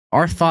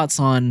our thoughts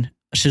on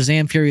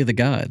Shazam: Fury of the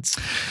Gods.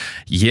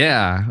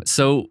 Yeah,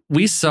 so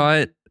we saw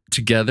it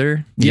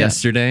together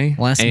yesterday,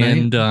 last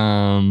night.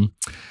 And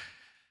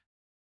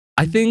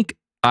I think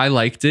I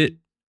liked it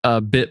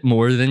a bit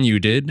more than you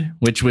did,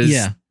 which was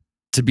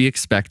to be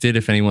expected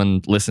if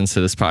anyone listens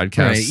to this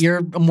podcast. Right,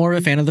 you're more of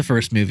a fan of the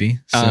first movie.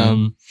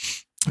 So.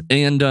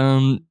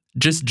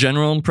 Just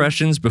general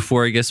impressions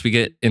before I guess we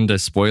get into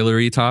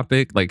spoilery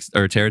topic, like,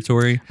 or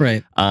territory.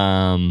 Right.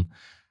 I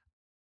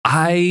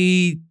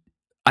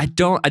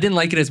didn't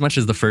like it as much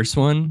as the first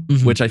one,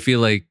 which I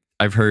feel like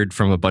I've heard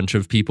from a bunch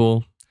of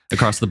people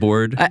across the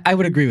board. I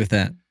would agree with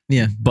that.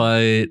 Yeah.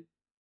 But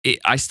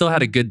I still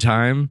had a good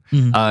time.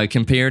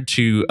 Compared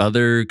to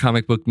other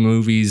comic book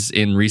movies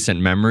in recent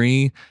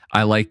memory,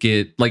 I like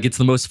it. Like, it's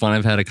the most fun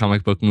I've had a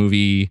comic book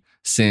movie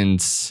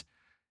since...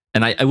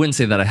 And I wouldn't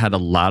say that I had a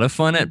lot of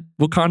fun at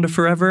Wakanda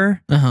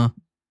Forever.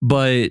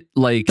 But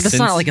that's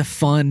not like a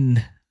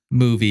fun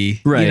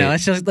movie. Right. You know,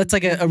 that's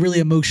like a really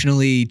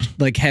emotionally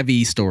like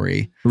heavy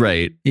story.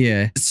 Right.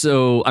 Yeah.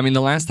 So, I mean,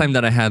 the last time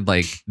that I had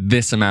like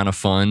this amount of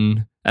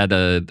fun at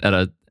a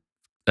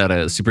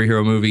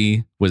superhero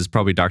movie was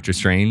probably Doctor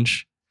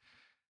Strange.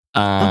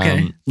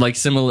 Okay. Like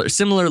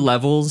similar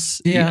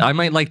levels. Yeah. I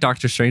might like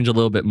Doctor Strange a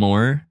little bit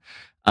more.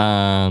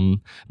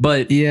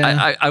 But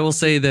yeah, I will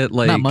say that,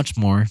 like, not much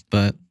more,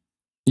 but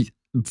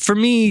for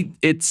me,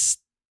 it's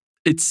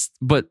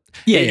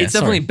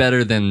definitely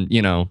better than,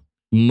 you know,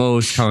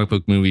 most comic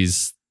book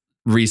movies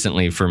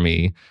recently for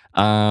me.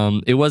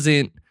 It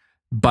wasn't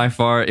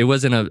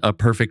a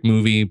perfect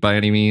movie by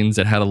any means.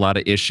 It had a lot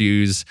of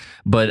issues,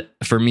 but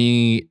for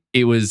me,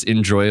 it was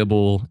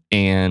enjoyable,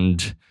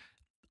 and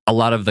a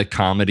lot of the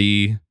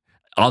comedy,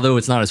 although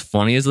it's not as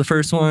funny as the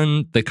first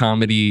one, the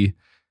comedy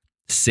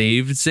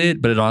saves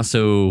it, but it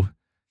also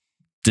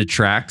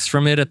detracts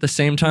from it at the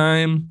same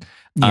time.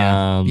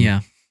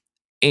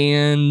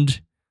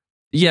 And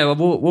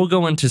we'll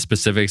go into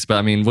specifics, but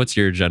I mean, what's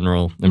your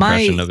general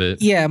impression of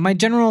it? Yeah, my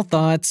general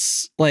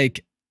thoughts,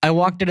 like, I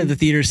walked out of the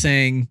theater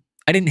saying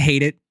I didn't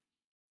hate it.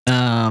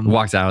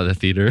 Walked out of the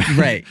theater.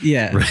 Right.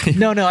 Yeah. Right.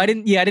 No, I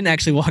didn't. Yeah, I didn't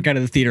actually walk out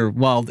of the theater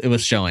while it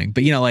was showing,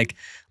 but, you know, like,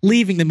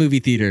 leaving the movie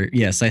theater.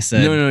 Yes, I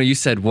said. No, you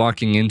said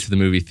walking into the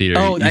movie theater.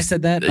 Oh, I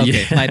said that?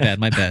 Okay, yeah.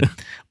 My bad.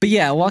 But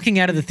yeah, walking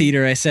out of the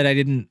theater, I said I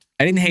didn't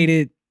hate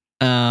it.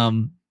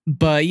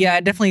 But yeah,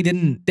 I definitely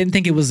didn't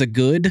think it was a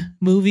good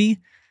movie.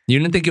 You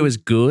didn't think it was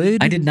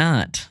good? I did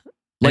not.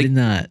 I did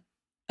not.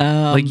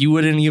 Like, you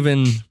wouldn't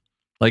even,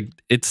 like,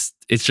 it's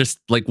just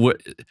like,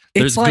 what,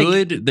 there's like,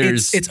 good,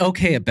 there's it's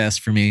okay at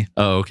best for me.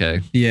 Oh,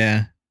 okay.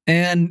 Yeah.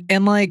 And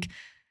like,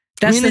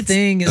 that's the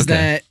thing, is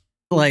that,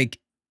 like,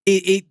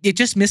 it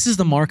just misses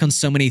the mark on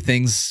so many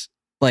things,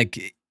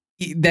 like,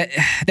 that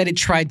it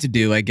tried to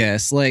do, I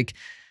guess.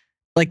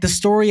 Like the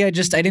story, I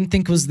didn't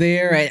think was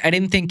there. I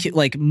didn't think,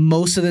 like,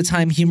 most of the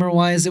time,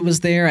 humor-wise, it was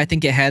there. I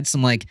think it had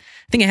some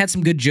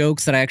good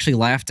jokes that I actually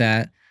laughed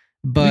at.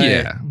 But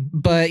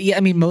yeah,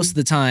 I mean, most of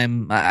the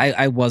time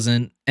I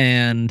wasn't.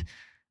 And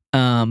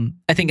I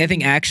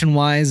think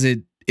action-wise,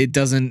 it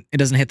doesn't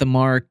hit the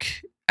mark.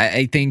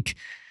 I think,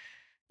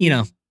 you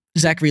know,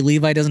 Zachary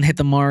Levi doesn't hit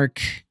the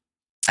mark.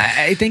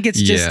 I think it's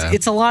just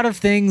it's a lot of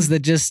things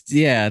that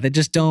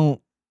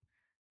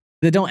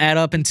don't add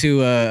up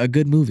into a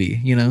good movie,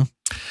 you know?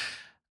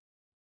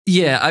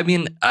 Yeah, I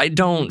mean, I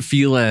don't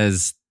feel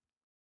as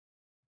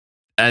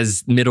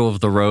middle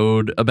of the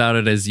road about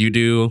it as you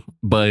do,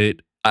 but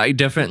I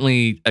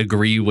definitely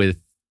agree with,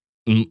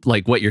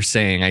 like, what you're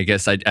saying. I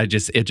guess it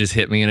just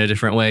hit me in a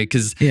different way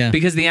because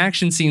the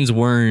action scenes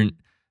weren't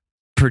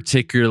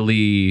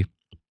particularly.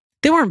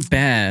 They weren't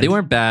bad. They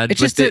weren't bad.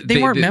 It's just that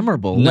they weren't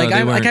memorable. No,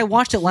 I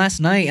watched it last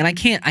night, and I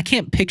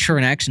can't picture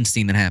an action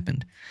scene that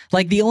happened.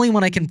 Like, the only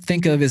one I can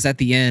think of is at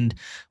the end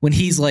when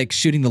he's, like,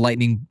 shooting the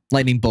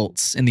lightning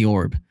bolts in the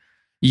orb.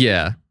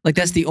 Yeah, like,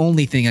 that's the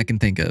only thing I can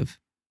think of.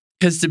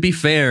 Because, to be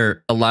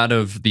fair, a lot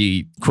of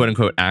the quote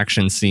unquote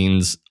action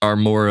scenes are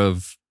more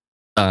of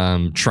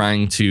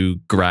trying to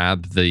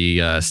grab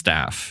the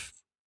staff,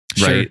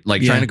 right? Sure.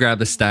 Like trying to grab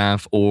the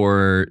staff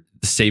or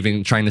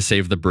trying to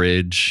save the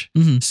bridge.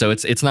 So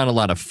it's not a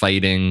lot of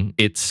fighting.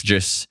 It's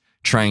just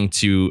trying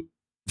to,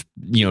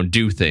 you know,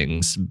 do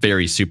things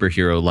very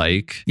superhero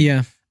like.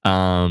 Yeah.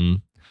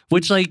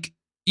 Which, like,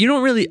 you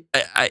don't really.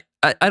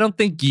 I don't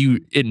think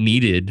it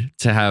needed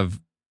to have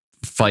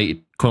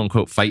quote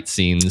unquote fight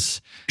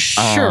scenes.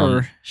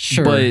 Sure.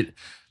 But,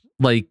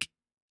 like,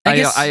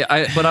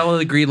 but I will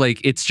agree.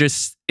 Like,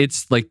 it's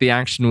like the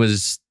action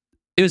was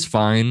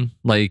fine.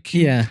 Like,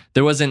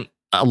 there wasn't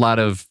a lot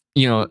of,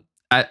 you know,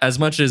 as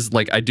much as,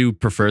 like, I do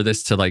prefer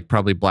this to, like,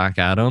 probably Black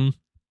Adam.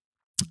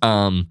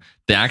 The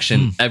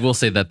action, I will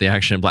say that the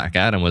action in Black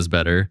Adam was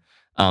better.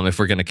 If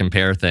we're going to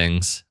compare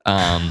things.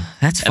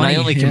 That's funny. And I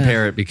only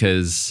compare it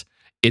because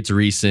it's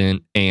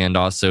recent, and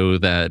also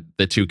that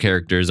the two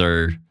characters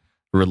are,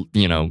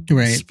 you know,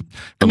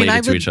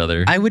 related to each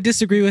other. I would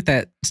disagree with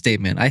that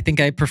statement. I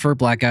think I prefer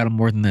Black Adam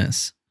more than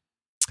this.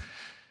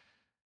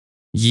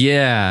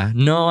 Yeah.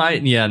 No,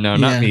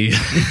 not me.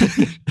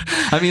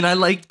 I mean, I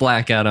liked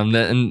Black Adam,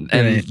 and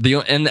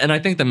I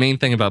think the main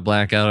thing about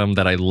Black Adam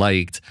that I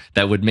liked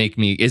that would make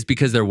me is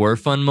because there were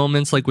fun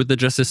moments like with the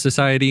Justice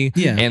Society,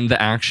 and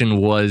the action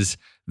was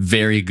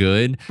very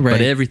good,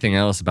 but everything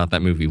else about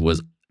that movie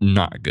was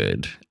not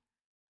good.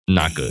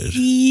 Not good.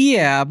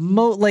 Yeah,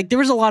 like there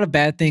was a lot of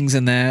bad things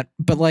in that,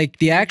 but like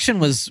the action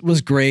was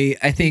great.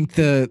 I think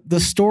the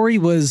story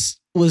was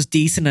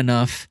decent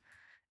enough.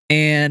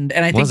 And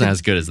I think it wasn't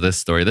as good as this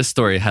story. This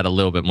story had a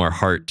little bit more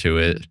heart to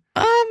it.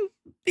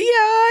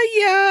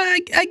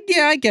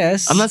 I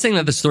guess. I'm not saying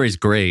that the story's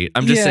great.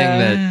 I'm just saying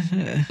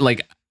that,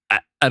 like,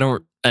 I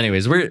don't.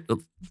 Anyways, we're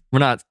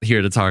not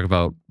here to talk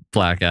about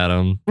Black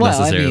Adam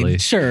necessarily. I mean,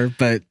 sure,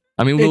 but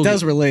I mean, it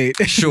does relate.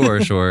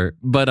 Sure.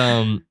 But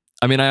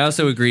I mean, I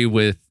also agree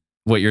with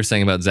what you're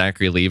saying about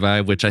Zachary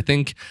Levi, which I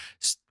think,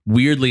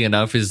 weirdly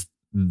enough, is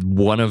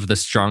one of the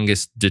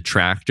strongest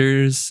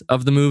detractors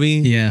of the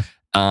movie. Yeah.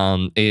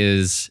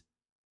 Is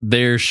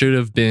there should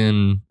have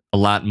been a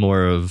lot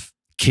more of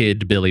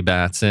kid Billy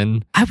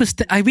Batson.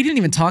 We didn't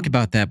even talk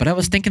about that, but I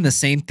was thinking the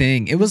same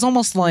thing. It was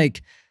almost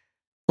like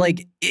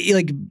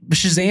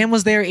Shazam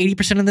was there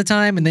 80% of the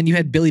time, and then you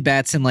had Billy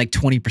Batson like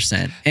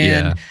 20%.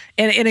 And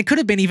it could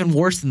have been even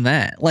worse than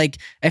that. Like,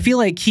 I feel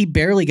like he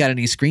barely got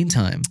any screen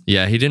time.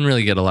 Yeah, he didn't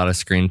really get a lot of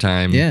screen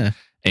time. Yeah.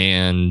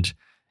 And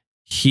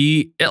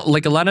he,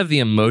 like, a lot of the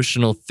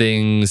emotional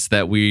things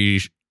that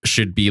we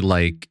should be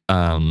like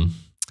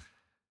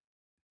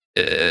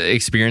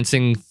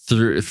experiencing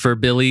for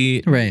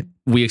Billy, right?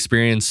 We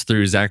experience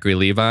through Zachary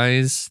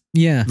Levi's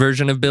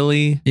version of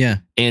Billy. Yeah.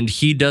 And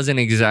he doesn't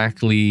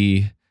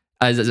exactly,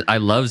 I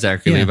love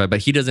Zachary Levi, but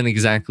he doesn't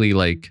exactly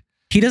like,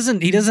 he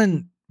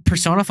doesn't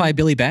personify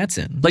Billy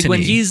Batson. Like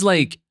when he's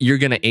like, you're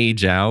gonna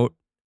age out.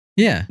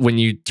 Yeah. When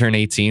you turn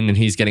 18 and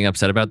he's getting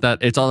upset about that,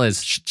 it's all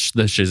as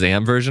the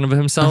Shazam version of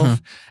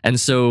himself. And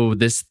so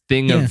this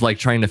thing of like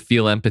trying to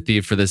feel empathy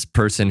for this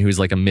person who's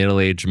like a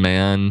middle-aged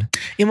man.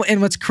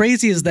 And what's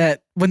crazy is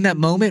that when that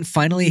moment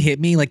finally hit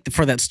me, like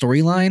for that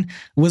storyline,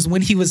 was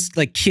when he was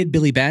like kid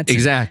Billy Batson.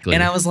 Exactly.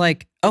 And I was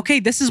like, okay,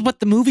 this is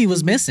what the movie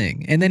was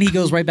missing. And then he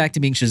goes right back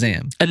to being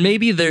Shazam. And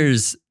maybe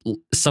there's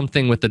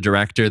something with the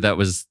director that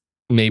was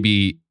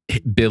maybe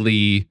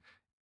Billy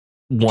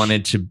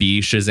wanted to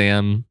be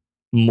Shazam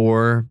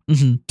more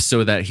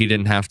so that he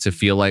didn't have to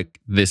feel like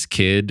this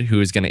kid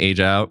who is going to age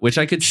out, which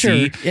I could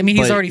see. I mean,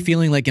 he's already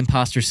feeling like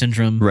imposter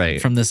syndrome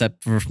from this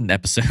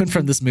episode,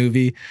 from this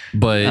movie.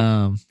 But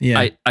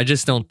I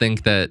just don't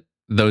think that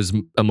those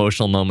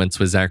emotional moments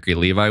with Zachary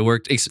Levi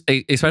worked,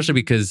 especially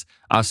because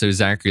also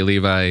Zachary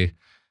Levi,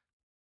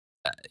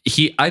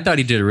 I thought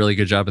he did a really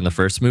good job in the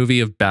first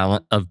movie of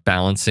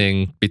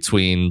balancing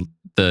between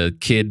the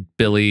kid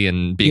Billy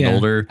and being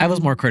older. I was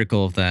more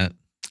critical of that.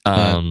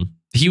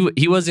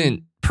 He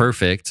wasn't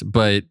perfect,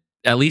 but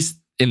at least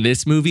in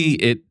this movie,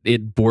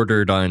 it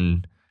bordered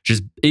on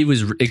just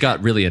it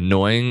got really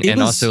annoying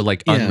and also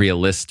like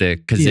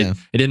unrealistic because it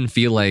didn't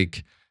feel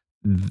like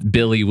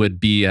Billy would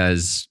be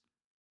as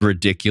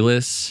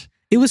ridiculous.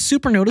 It was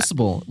super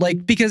noticeable,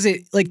 like because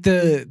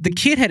the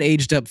kid had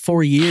aged up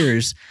 4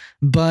 years,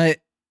 but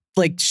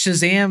like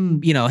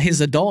Shazam, you know,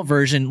 his adult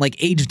version like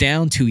aged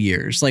down 2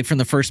 years, like from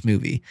the first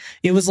movie.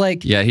 It was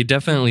like he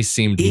definitely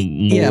seemed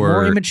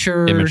more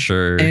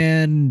immature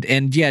and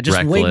just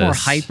reckless. Way more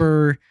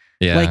hyper.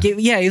 Yeah, like it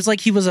was like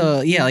he was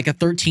like a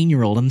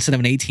 13-year-old instead of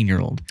an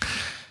 18-year-old.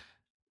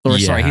 Or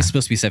sorry, he's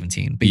supposed to be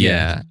 17. But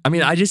I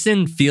mean, I just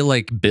didn't feel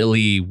like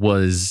Billy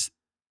was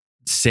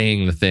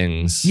saying the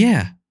things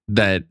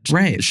that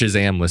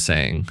Shazam was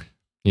saying.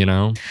 You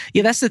know?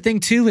 Yeah, that's the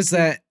thing too. Is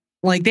that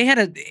like it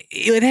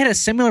had a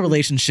similar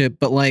relationship,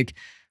 but like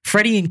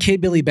Freddy and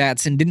Kid Billy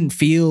Batson didn't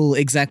feel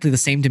exactly the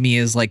same to me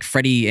as like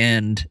Freddy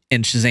and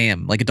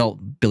Shazam, like adult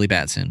Billy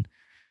Batson.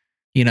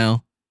 You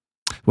know?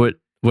 What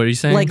are you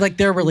saying? Like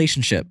their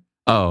relationship.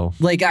 Oh.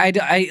 Like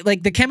I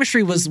like the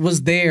chemistry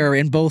was there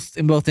in both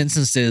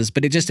instances,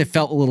 but it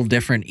felt a little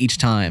different each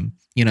time,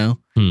 you know?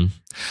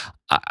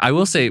 I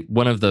will say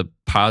one of the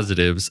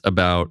positives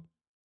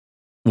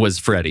was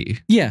Freddy.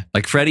 Yeah.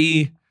 Like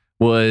Freddy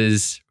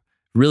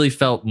really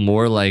felt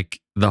more like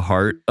the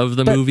heart of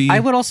the movie. I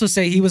would also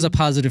say he was a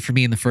positive for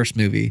me in the first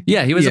movie.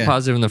 Yeah, he was a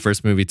positive in the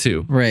first movie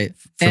too. Right.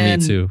 For me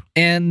too.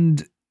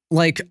 And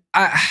like,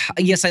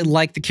 yes, I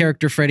like the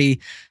character Freddy.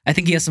 I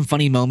think he has some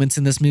funny moments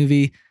in this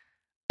movie.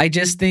 I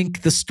just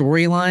think the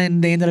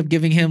storyline they ended up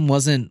giving him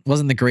wasn't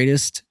the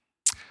greatest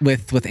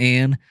with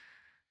Anne.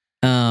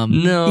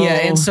 No.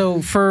 Yeah, and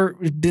so for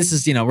this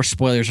is, where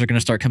spoilers are going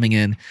to start coming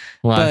in.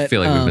 Well, I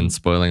feel like we've been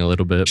spoiling a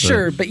little bit.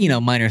 Sure, but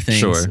minor things.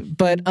 Sure.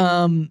 But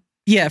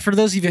yeah, for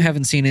those of you who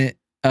haven't seen it,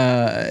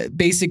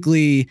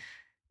 basically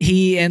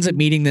he ends up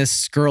meeting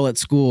this girl at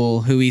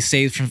school who he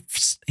saves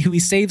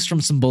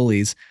from some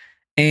bullies.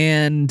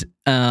 And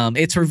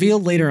it's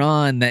revealed later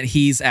on that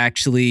he's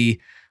actually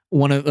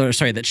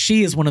that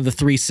she is one of the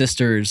three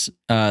sisters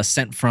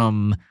sent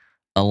from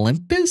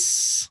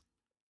Olympus.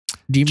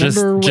 Do you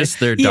remember? Just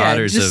their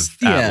daughters of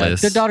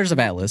Atlas. They're daughters of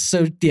Atlas.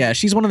 So yeah,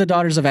 she's one of the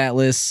daughters of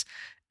Atlas,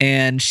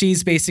 and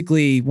she's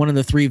basically one of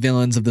the three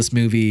villains of this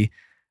movie.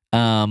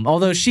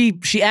 Although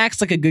she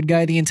acts like a good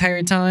guy the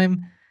entire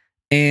time,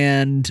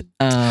 and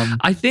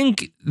I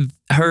think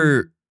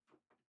her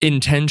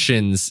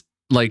intentions,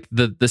 like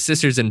the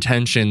sister's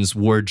intentions,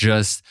 were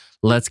just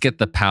let's get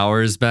the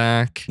powers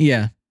back,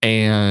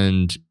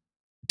 and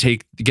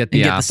get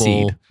the apple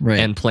seed, right,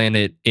 and plant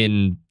it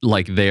in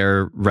like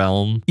their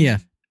realm,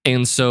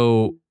 and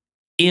so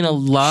in a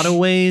lot of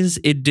ways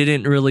it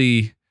didn't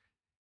really.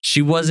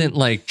 She wasn't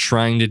like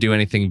trying to do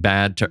anything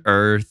bad to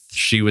Earth.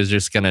 She was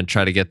just going to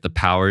try to get the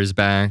powers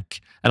back.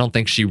 I don't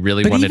think she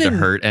really wanted to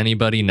hurt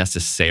anybody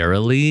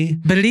necessarily.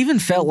 But it even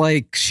felt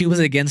like she was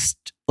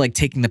against like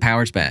taking the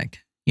powers back,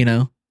 you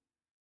know?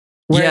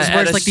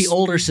 Whereas like the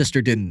older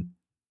sister didn't.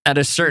 At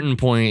a certain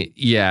point,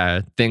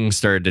 things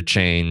started to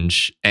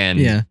change.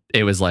 And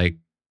it was like,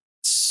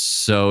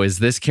 so is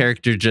this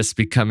character just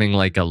becoming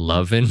like a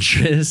love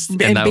interest?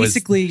 And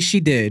basically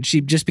she did.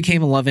 She just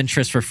became a love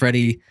interest for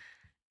Freddy.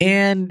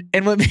 And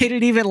what made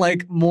it even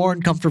like more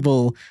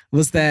uncomfortable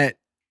was that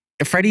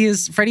Freddy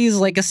is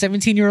like a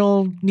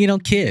 17-year-old, you know,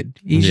 kid.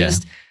 He's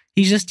just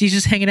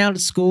hanging out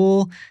at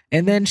school,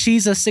 and then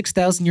she's a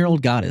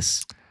 6,000-year-old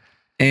goddess.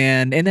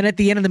 And then at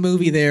the end of the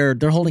movie they're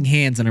holding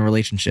hands in a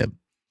relationship.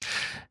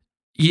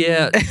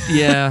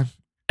 Yeah.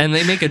 And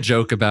they make a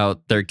joke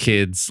about their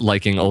kids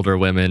liking older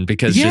women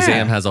because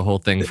Shazam has a whole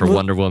thing for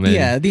Wonder Woman.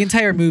 Yeah, the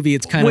entire movie,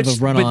 it's kind of a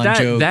run-on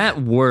joke.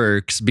 That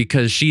works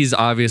because she's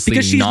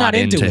obviously not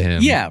into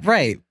him. Yeah,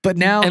 right. But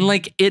now... And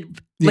like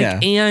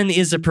Anne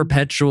is a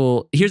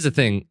perpetual... Here's the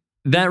thing.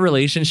 That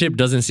relationship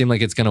doesn't seem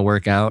like it's going to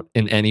work out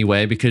in any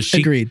way because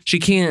she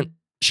can't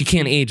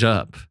age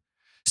up.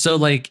 So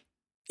like...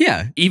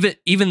 Yeah.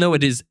 Even though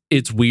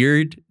it's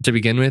weird to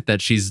begin with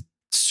that she's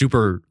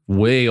super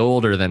way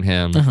older than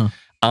him...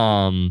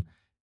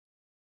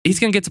 he's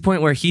gonna get to a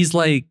point where he's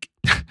like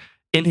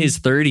in his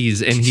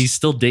 30s and he's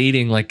still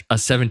dating like a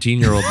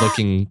 17-year-old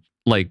looking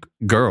like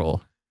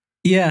girl.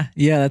 Yeah,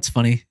 that's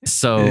funny.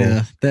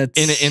 So that's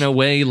in a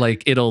way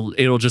like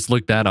it'll just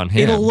look bad on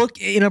him. It'll look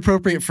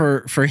inappropriate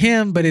for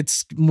him, but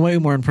it's way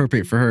more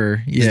inappropriate for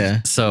her.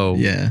 Yeah. So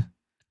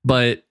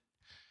but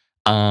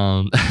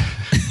let's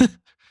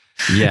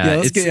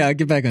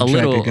get back on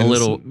track. A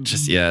little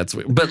just it's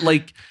weird. But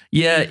like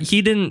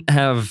he didn't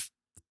have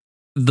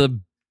the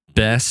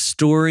best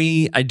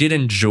story. I did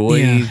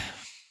enjoy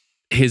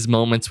his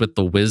moments with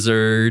the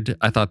wizard.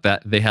 I thought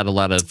that they had a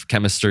lot of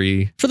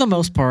chemistry for the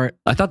most part.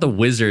 I thought the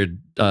wizard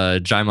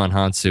Jaimon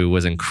Hansu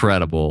was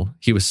incredible.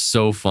 He was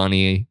so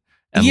funny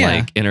and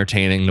like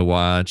entertaining to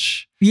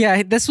watch.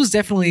 Yeah, this was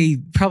definitely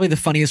probably the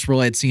funniest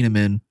role I'd seen him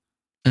in.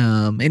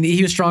 And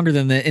he was stronger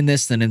in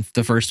this than in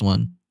the first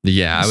one.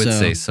 Yeah, I would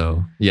say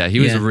so. Yeah, he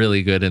was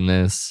really good in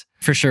this.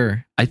 For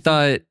sure. I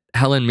thought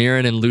Helen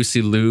Mirren and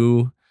Lucy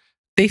Liu,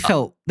 they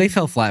fell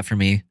flat for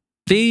me.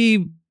 They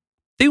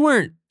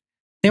were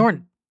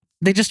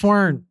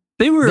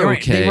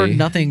okay. They were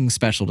nothing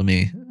special to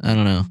me. I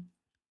don't know.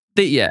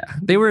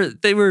 They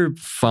were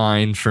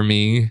fine for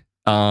me.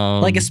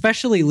 Like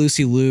especially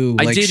Lucy Liu.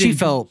 Like she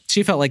felt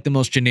like the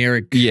most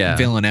generic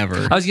villain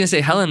ever. I was gonna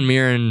say Helen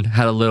Mirren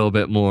had a little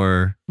bit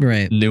more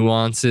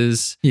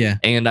nuances. Yeah.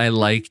 And I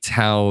liked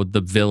how the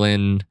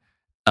villain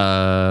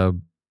I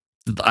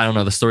don't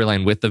know, the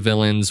storyline with the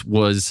villains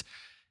was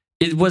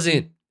it was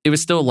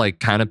still like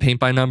kind of paint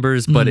by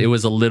numbers, but it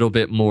was a little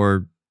bit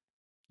more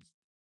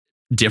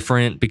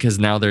different because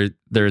now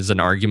there's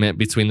an argument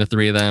between the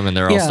three of them and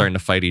they're all starting to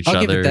fight each other.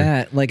 I'll give it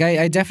that. Like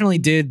I definitely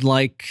did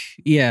like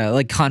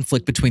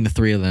conflict between the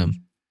three of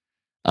them.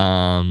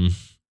 But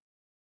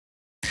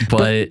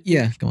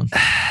go on.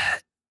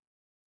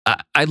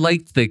 I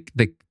liked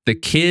the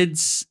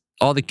kids,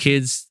 all the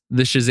kids,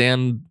 the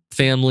Shazam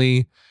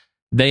family.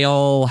 They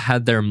all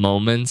had their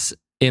moments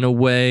in a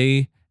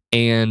way,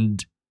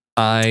 and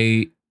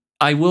I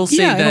will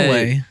say that in a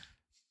way.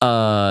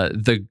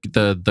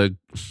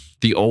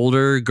 The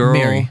older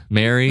girl,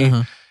 Mary,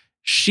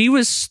 she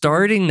was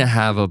starting to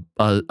have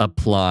a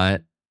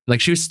plot. Like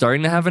she was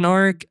starting to have an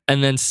arc,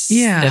 and then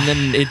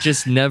it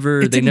just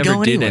never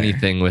did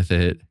anything with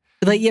it.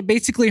 Like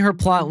basically her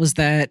plot was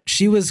that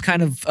she was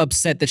kind of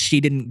upset that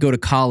she didn't go to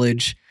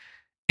college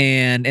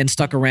and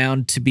stuck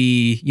around to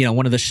be,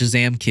 one of the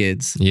Shazam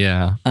kids.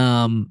 Yeah.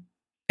 And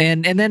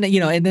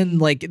then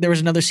like there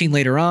was another scene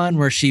later on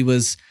where she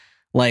was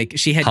like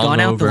she had gone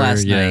out the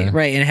last night,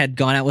 right, and had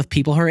gone out with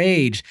people her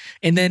age,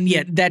 and then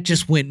that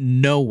just went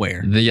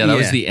nowhere. That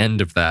was the end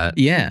of that.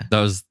 Yeah,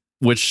 that was,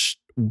 which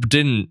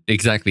didn't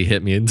exactly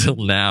hit me until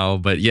now,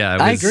 but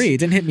I agree, it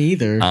didn't hit me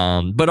either.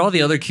 But all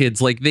the other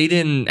kids, like they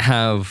didn't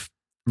have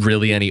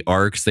really any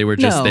arcs. They were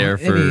just there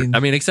for. I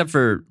mean, except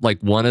for like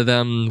one of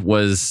them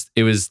was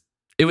it was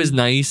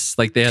nice.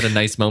 Like they had a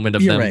nice moment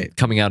of them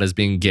coming out as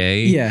being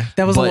gay. Yeah,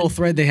 that was a little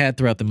thread they had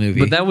throughout the movie.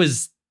 But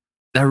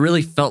that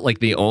really felt like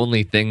the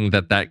only thing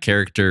that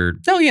character.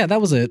 Oh yeah, that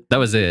was it. That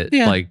was it.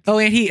 Yeah. Like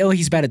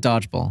he's bad at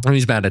dodgeball. Oh,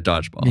 he's bad at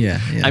dodgeball. Yeah.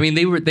 I mean,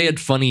 they had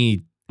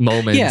funny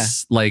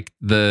moments. Like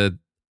the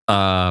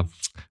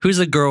who's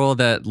the girl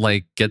that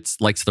like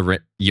likes the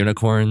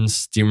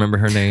unicorns? Do you remember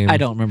her name? I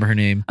don't remember her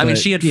name. I mean,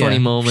 she had funny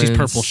moments. She's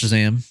purple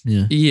Shazam.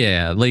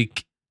 Yeah,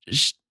 like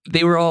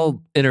they were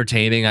all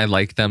entertaining. I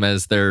like them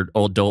as their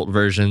adult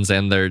versions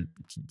and their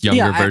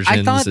younger versions.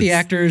 I thought the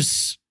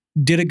actors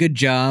did a good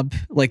job,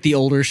 like the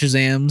older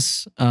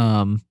Shazams,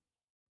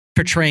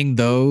 portraying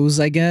those,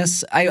 I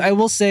guess. I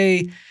will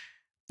say,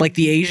 like,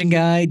 the Asian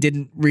guy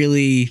didn't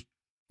really,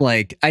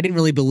 like, I didn't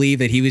really believe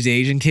that he was the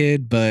Asian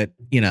kid, but,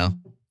 you know.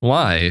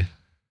 Why?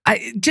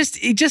 I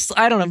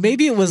don't know.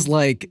 Maybe it was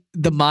like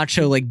the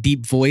macho, like,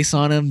 deep voice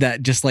on him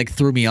that just like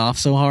threw me off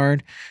so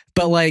hard.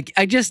 But like,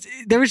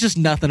 there was just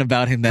nothing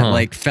about him that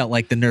like felt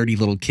like the nerdy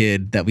little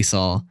kid that we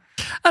saw.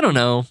 I don't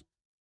know.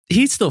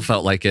 He still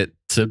felt like it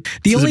to me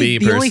personally.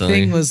 The only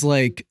thing was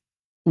like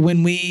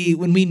when we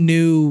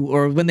knew,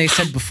 or when they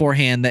said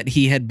beforehand that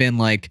he had been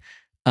like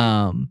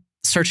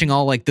searching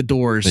all like the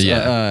doors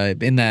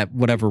in that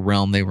whatever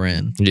realm they were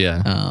in.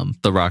 Yeah.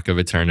 The Rock of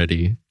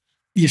Eternity.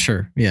 Yeah,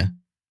 sure. Yeah.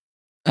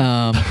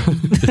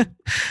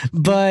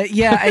 But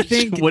yeah, I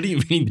think. What do you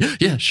mean?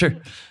 Yeah, sure.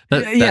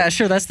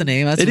 Sure. That's the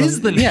name. That's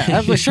the name.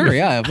 Yeah, sure.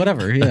 Yeah,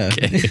 whatever. Yeah.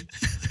 Okay.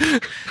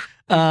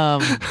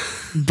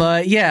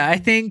 But yeah, I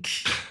think,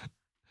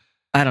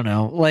 I don't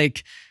know.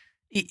 Like,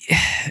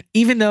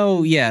 even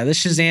though, the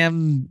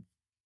Shazam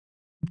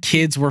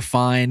kids were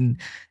fine,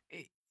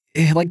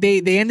 like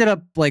they ended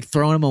up like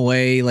throwing him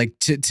away, like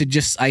to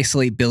just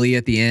isolate Billy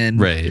at the end.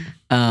 Right.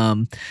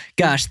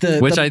 Gosh, we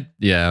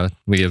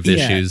have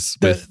issues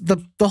with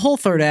the whole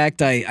third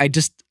act.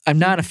 I'm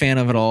not a fan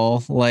of it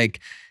all.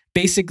 Like,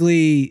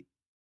 basically,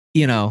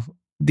 you know,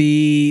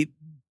 the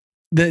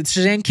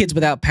Shazam kids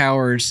without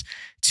powers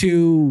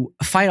to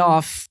fight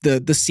off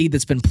the seed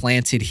that's been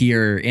planted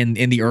here in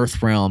the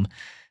Earth realm.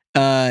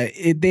 And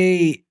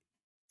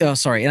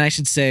I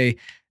should say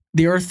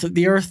the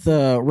Earth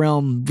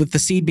realm, with the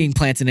seed being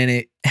planted in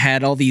it,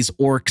 had all these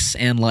orcs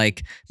and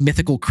like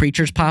mythical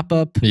creatures pop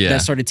up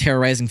that started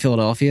terrorizing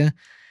Philadelphia.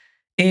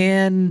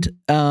 And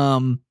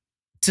to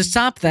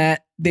stop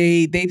that,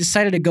 they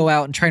decided to go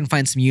out and try and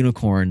find some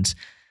unicorns,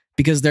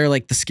 because they're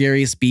like the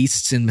scariest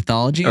beasts in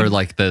mythology, or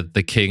like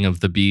the king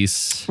of the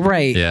beasts,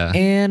 right? Yeah,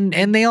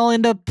 and they all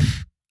end up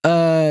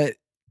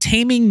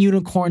taming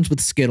unicorns with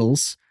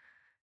Skittles.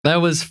 That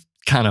was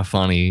kind of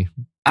funny.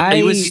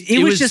 It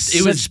was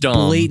just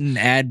dumb. Blatant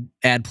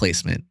ad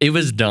placement. It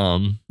was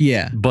dumb.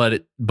 Yeah,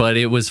 but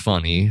it was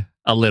funny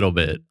a little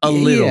bit.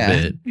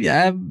 Bit.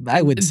 Yeah,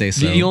 I would say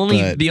so.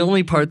 The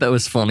only part that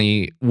was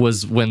funny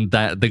was when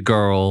the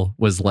girl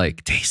was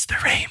like, "Taste the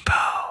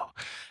rainbow,"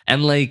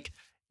 and like,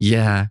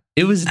 yeah,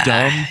 it was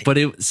dumb, but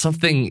it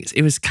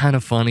was kind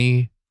of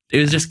funny. It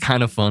was just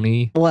kind of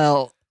funny.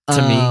 Well,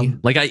 to me,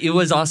 like it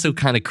was also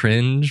kind of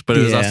cringe, but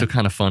it was also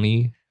kind of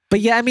funny. But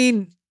yeah, I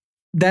mean,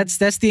 that's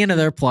the end of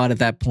their plot at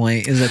that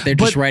point, is that they're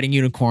just riding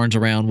unicorns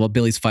around while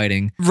Billy's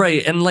fighting.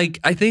 Right. And like,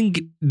 I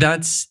think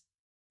that's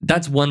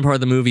one part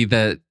of the movie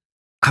that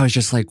I was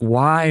just like,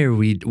 why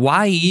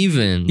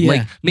even? Yeah,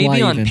 like,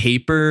 maybe on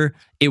paper,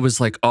 it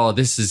was like, oh,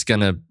 this is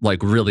gonna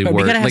like really work.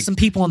 We gotta have like, some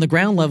people on the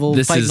ground level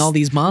fighting all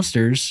these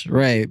monsters.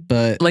 Right.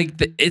 But like,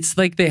 it's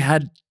like they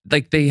had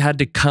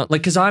to cut,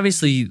 like, because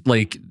obviously,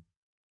 like,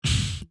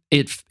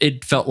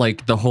 it felt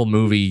like the whole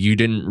movie, you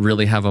didn't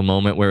really have a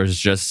moment where it was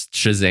just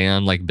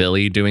Shazam, like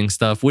Billy doing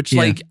stuff, which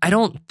like, I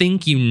don't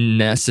think you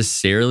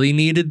necessarily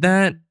needed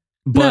that.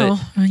 But no,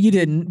 you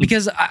didn't,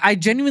 because I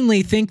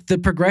genuinely think the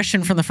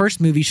progression from the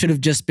first movie should have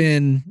just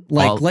been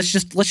like, let's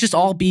just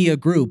all be a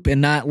group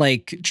and not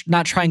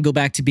try and go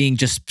back to being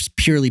just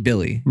purely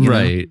Billy.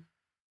 Right.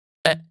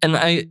 Know? And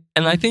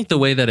I think the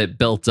way that it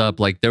built up,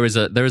 like there was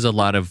a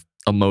lot of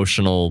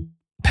emotional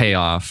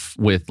payoff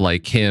with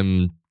like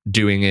him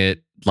doing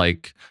it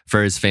like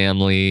for his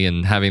family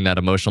and having that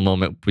emotional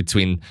moment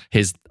between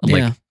his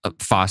like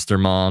foster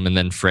mom and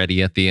then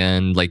Freddie at the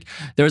end. Like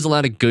there was a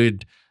lot of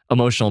good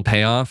emotional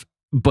payoff.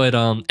 But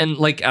and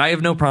like I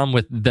have no problem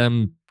with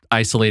them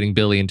isolating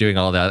Billy and doing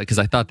all that, because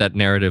I thought that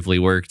narratively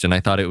worked, and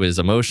I thought it was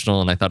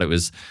emotional, and I thought it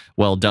was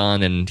well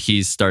done, and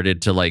he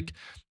started to like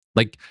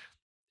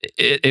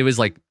it was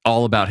like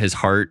all about his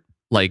heart,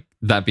 like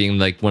that being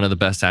like one of the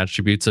best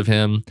attributes of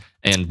him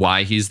and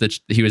why he was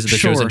the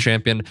chosen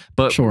champion.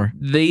 But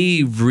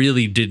they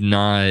really did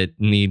not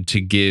need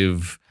to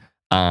give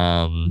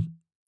all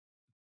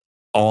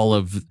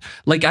of,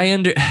 like, I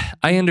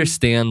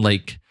understand,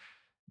 like,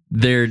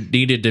 there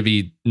needed to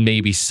be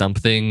maybe some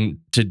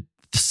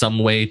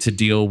way to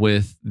deal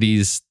with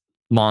these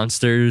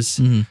monsters.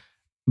 Mm-hmm.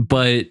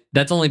 But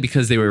that's only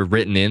because they were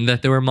written in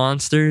that there were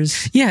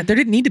monsters. Yeah, there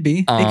didn't need to be.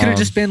 It could have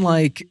just been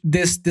like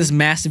this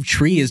massive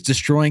tree is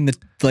destroying the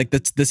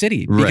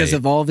city because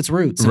of all of its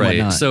roots and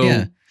whatnot.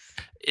 So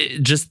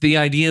just the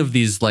idea of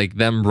these, like,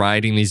 them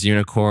riding these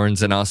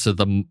unicorns, and also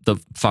the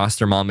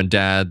foster mom and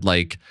dad,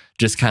 like,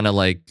 just kind of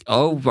like,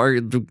 oh,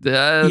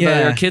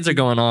 our kids are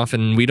going off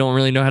and we don't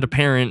really know how to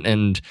parent,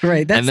 and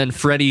and then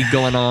Freddie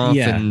going off,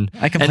 and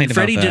I complained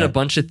Freddie about that. did a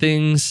bunch of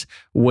things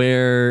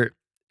where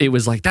it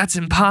was like, that's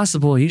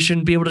impossible. You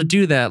shouldn't be able to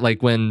do that.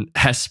 Like when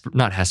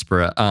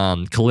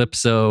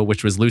Calypso,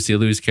 which was Lucy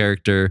Liu's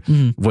character,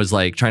 was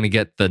like trying to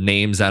get the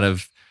names out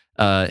of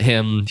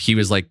him. He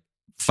was like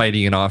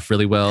fighting it off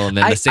really well. And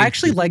then I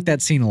actually liked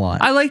that scene a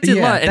lot. I liked it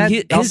a lot.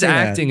 And his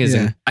acting is,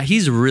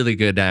 he's a really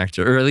good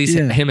actor, or at least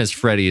him as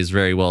Freddy is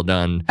very well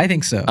done. I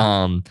think so.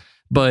 And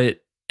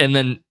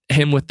then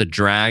him with the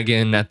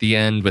dragon at the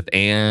end with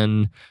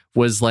Anne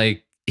was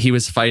like, he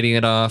was fighting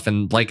it off,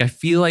 and like I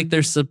feel like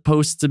there's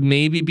supposed to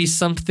maybe be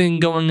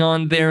something going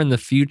on there in the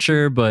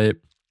future, but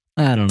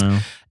I don't know.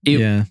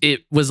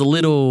 It was a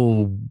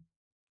little,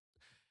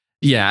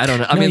 I don't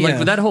know. I mean, like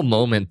with that whole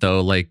moment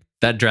though, like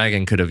that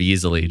dragon could have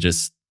easily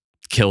just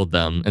killed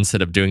them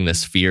instead of doing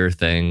this fear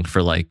thing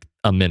for like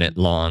a minute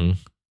long.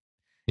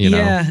 You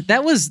know?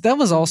 That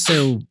was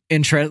also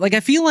interesting. Like I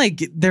feel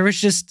like there was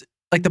just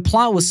like the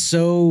plot was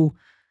so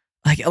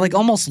like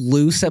almost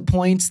loose at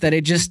points that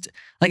it just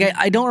like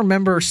I don't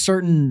remember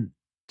certain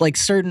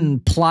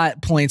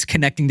plot points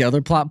connecting to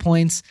other plot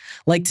points.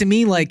 Like to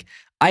me, like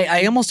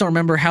I almost don't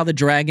remember how the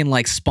dragon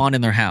like spawned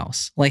in their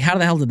house. Like how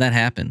the hell did that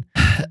happen?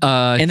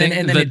 And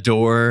then the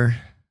door,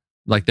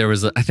 like there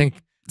was I think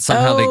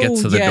somehow they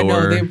get to the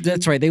door. No,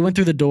 that's right. They went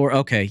through the door.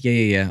 Okay.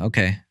 Yeah.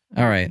 Okay.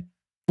 All right.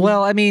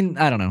 Well, I mean,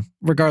 I don't know.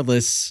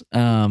 Regardless,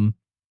 and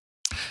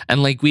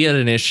like we had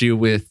an issue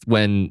with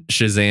when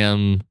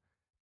Shazam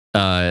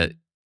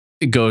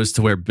goes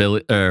to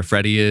where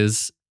Freddy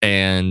is,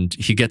 and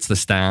he gets the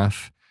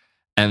staff,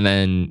 and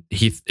then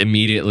he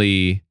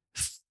immediately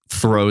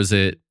throws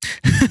it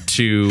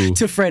to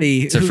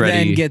Freddy, who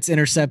then gets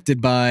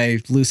intercepted by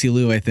Lucy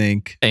Liu, I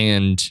think.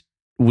 And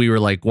we were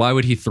like, why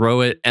would he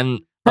throw it? And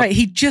right,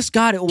 he just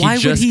got it. Why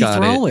would he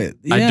throw it?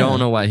 Yeah. I don't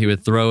know why he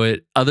would throw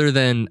it, other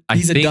than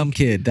he's a dumb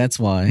kid. That's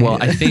why. Well,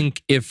 I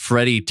think if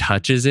Freddy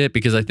touches it,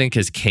 because I think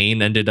his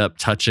cane ended up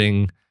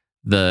touching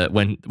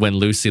when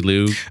Lucy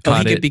Liu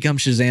caught he could become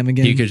Shazam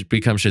again. He could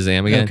become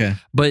Shazam again. Okay,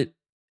 but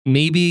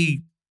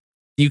maybe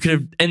you could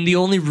have. And the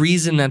only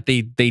reason that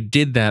they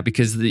did that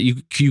because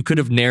you could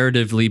have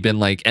narratively been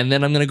like, and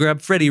then I'm gonna grab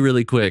Freddy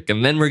really quick,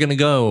 and then we're gonna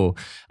go.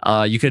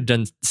 You could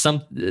have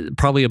done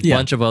probably a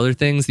bunch of other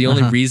things. The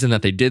only reason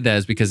that they did that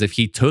is because if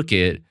he took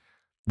it,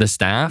 the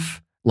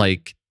staff,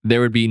 like there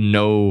would be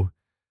no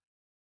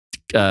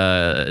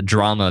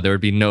drama. There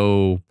would be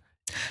no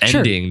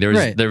ending.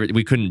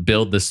 We couldn't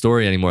build the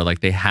story anymore. Like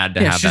they had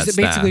to have that staff.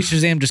 Basically,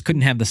 Shazam just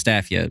couldn't have the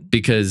staff yet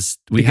because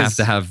we have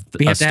to have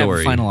a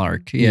story. Have a final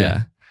arc.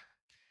 Yeah,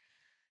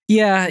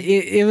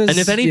 it was. And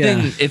if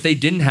anything, if they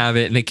didn't have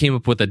it and they came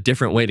up with a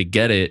different way to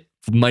get it,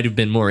 might have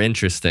been more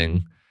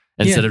interesting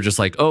instead of just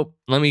like, oh,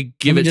 let me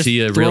give it to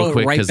you real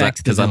quick because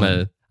I'm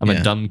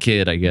a dumb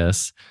kid, I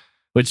guess.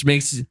 Which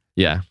makes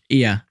I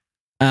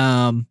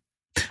don't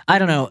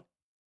know.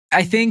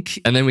 I think,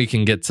 and then we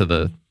can get to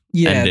the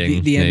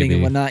ending, the ending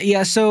and whatnot.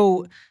 Yeah,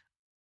 so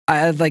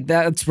I like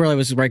that's where I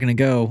was going to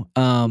go.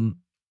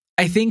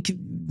 I think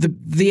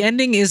the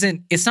ending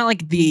isn't. It's not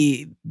like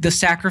the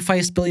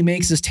sacrifice Billy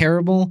makes is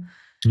terrible.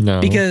 No,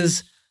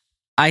 because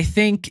I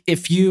think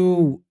if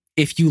you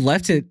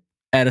left it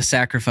at a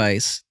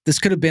sacrifice, this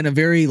could have been a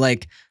very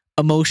like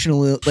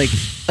emotional, like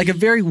a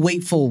very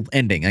weightful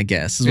ending. I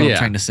guess is what I'm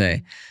trying to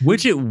say.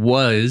 Which it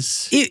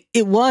was.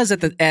 It was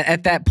at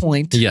that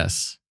point.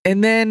 Yes,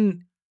 and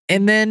then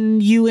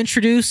you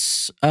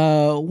introduce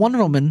Wonder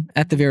Woman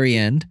at the very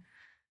end,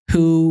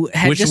 who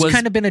had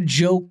kind of been a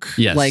joke,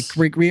 like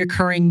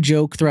reoccurring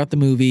joke throughout the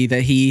movie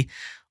that he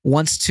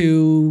wants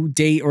to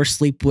date or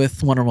sleep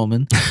with Wonder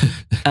Woman.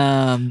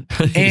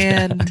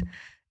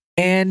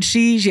 And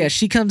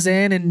she comes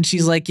in and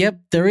she's like, yep,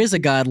 there is a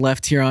God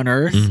left here on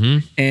Earth.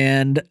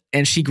 And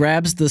she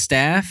grabs the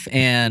staff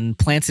and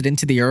plants it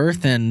into the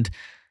earth, and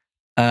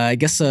I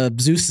guess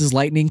Zeus's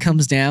lightning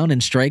comes down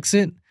and strikes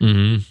it.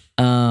 And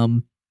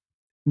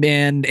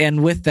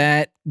with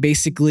that,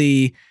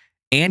 basically,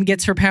 Anne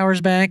gets her powers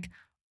back.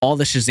 All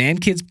the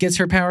Shazam kids gets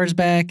her powers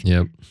back.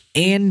 Yep.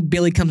 And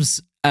Billy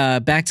comes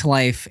back to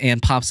life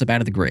and pops up out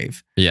of the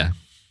grave. Yeah.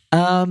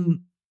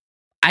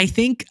 I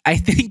think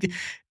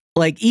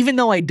like, even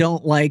though I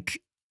don't like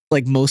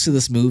most of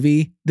this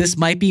movie, this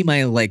might be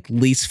my like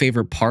least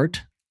favorite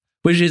part.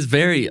 Which is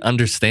very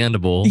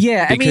understandable.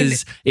 Yeah.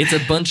 Because it's a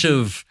bunch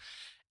of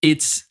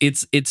it's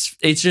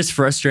just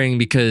frustrating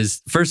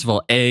because first of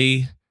all,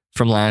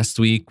 from last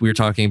week, we were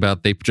talking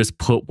about they just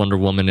put Wonder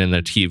Woman in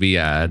a TV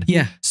ad.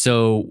 Yeah.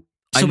 So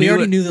we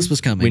already knew this was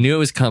coming. We knew it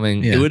was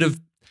coming. Yeah. It would have,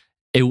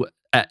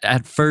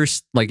 at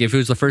first, like if it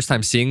was the first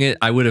time seeing it,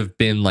 I would have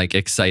been like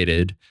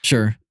excited.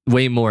 Sure.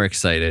 Way more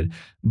excited.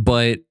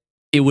 But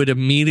it would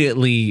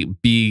immediately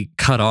be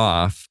cut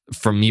off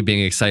from me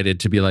being excited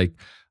to be like,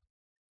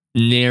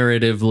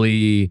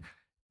 narratively,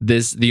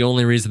 the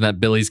only reason that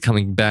Billy's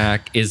coming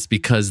back is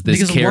because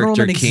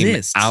character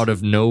came out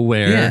of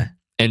nowhere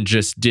and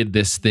just did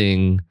this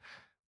thing.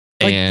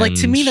 Like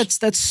to me,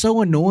 that's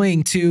so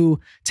annoying to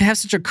have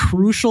such a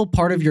crucial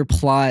part of your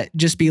plot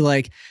just be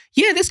like,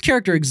 yeah, this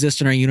character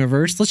exists in our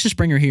universe. Let's just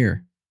bring her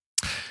here.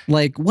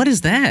 Like, what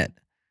is that?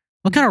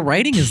 What kind of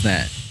writing is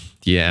that?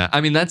 Yeah,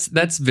 I mean that's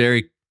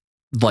very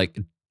like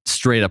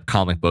straight up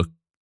comic book,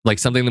 like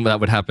something that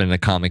would happen in a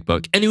comic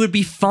book, and it would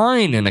be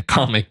fine in a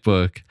comic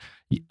book.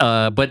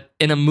 But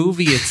in a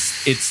movie,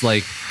 it's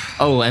like,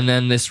 oh, and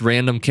then this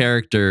random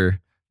character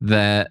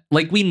that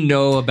like we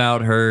know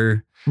about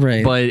her,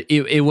 right? But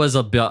it was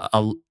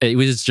it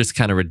was just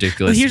kind of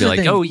ridiculous to be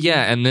like, oh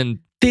yeah, and then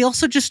they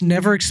also just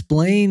never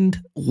explained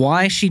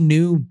why she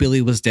knew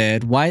Billy was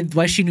dead,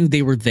 why she knew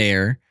they were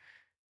there.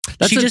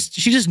 She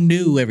just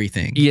knew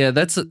everything. Yeah,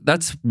 that's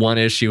one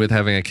issue with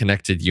having a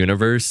connected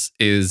universe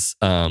is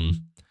how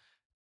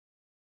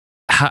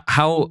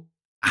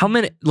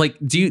many, like,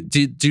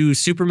 do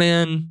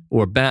Superman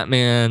or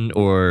Batman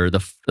or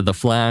the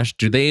Flash,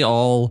 do they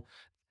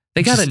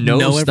gotta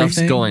know stuff's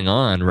everything going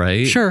on,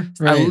 right? Sure,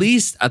 right. At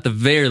least, at the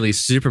very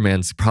least,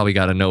 Superman's probably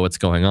got to know what's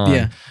going on.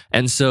 Yeah.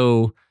 And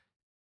so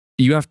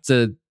you have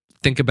to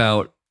think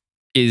about,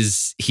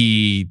 is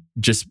he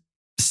just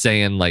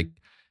saying like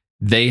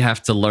they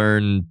have to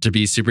learn to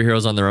be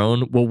superheroes on their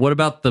own? Well, what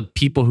about the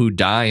people who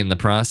die in the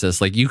process?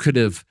 Like you could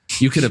have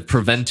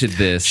prevented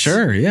this.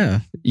 Sure, yeah.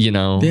 You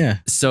know? Yeah.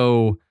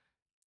 So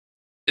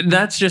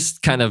that's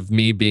just kind of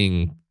me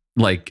being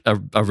like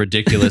a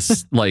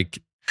ridiculous like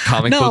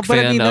comic book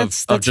fan, I mean,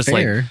 of just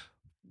fair. Like,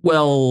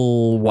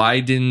 well, why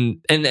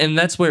didn't, and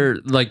that's where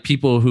like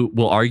people who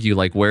will argue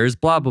like, where's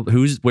blah blah,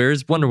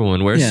 where's Wonder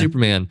Woman, where's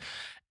Superman,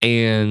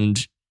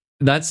 and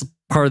that's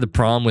part of the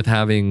problem with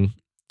having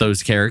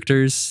those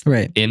characters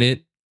in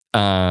it.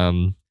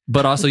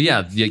 But also,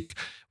 yeah, like,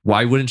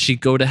 why wouldn't she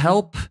go to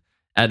help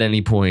at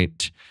any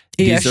point?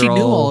 Yeah, if she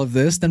knew all of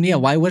this, then yeah,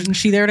 why wasn't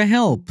she there to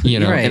help? You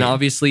know, and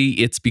obviously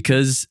it's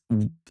because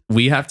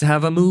we have to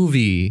have a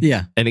movie.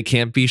 Yeah. And it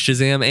can't be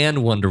Shazam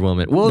and Wonder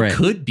Woman. Well, it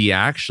could be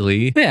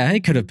actually. Yeah,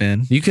 it could have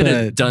been. You could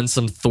have done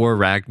some Thor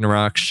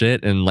Ragnarok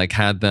shit and like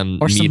had them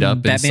meet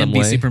up in some way. Batman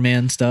v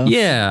Superman stuff.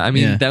 Yeah, I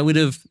mean, that would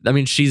have, I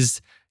mean,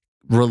 she's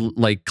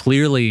like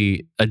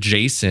clearly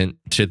adjacent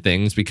to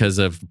things because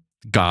of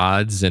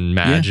gods and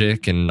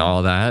magic and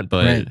all that.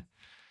 But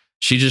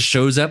she just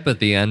shows up at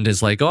the end,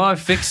 is like, oh, I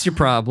fixed your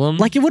problem.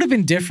 Like, it would have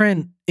been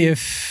different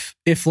if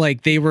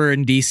like they were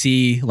in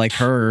DC like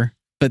her.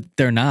 But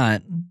they're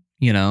not,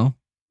 you know,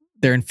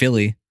 they're in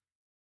Philly.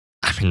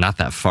 I mean, not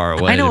that far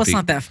away. I know it's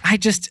not that.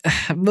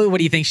 What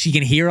do you think? She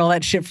can hear all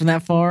that shit from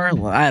that far?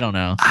 Well, I don't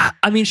know.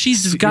 I mean,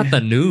 she's got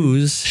the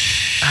news.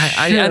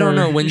 I don't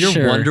know. When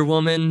you're Wonder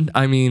Woman,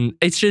 I mean,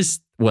 it's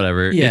just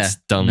whatever. Yeah, it's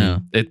dumb.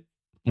 No.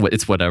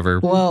 It's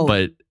whatever. Well,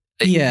 but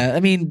yeah,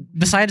 I mean,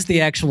 besides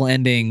the actual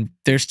ending,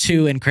 there's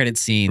 2 end credit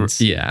scenes.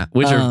 Yeah,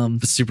 which are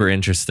super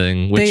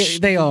interesting. Which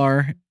they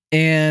are,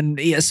 and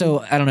yeah.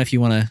 So I don't know if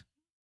you want to.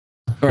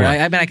 Or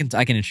I mean,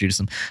 I can introduce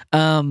them.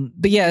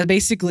 But yeah,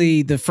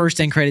 basically the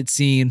first end credit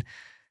scene,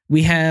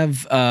 we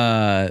have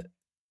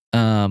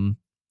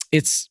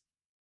it's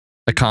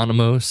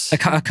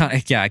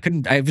Economos. Yeah,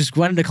 I just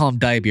wanted to call him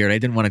Diebeard. I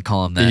didn't want to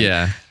call him that.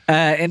 Yeah.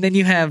 And then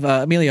you have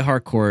Amelia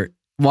Harcourt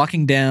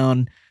walking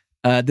down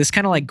this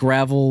kind of like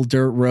gravel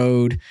dirt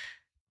road,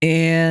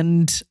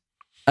 and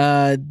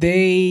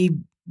they're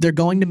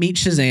going to meet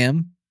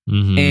Shazam.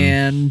 Mm-hmm.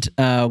 And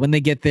when they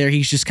get there,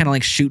 he's just kind of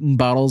like shooting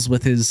bottles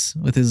with his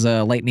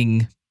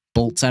lightning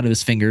bolts out of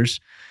his fingers.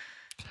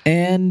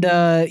 And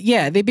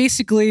yeah, they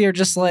basically are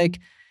just like,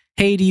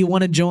 hey, do you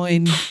want to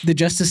join the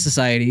Justice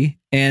Society?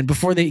 And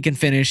before they can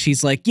finish,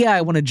 he's like, yeah,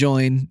 I want to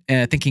join,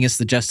 thinking it's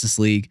the Justice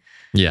League.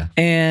 Yeah.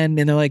 And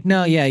they're like,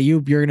 no, yeah,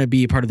 you're going to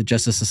be a part of the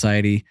Justice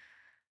Society.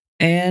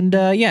 And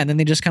yeah, and then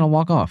they just kind of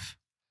walk off.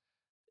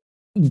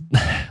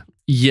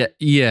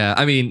 Yeah.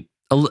 I mean,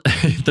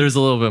 there's a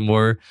little bit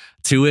more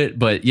to it,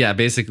 but yeah,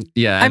 basically,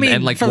 yeah. And, I mean,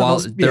 and like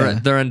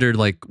they're under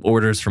like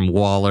orders from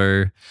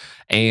Waller,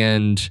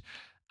 and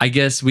I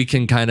guess we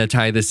can kind of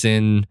tie this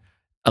in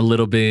a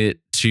little bit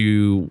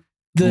to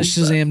the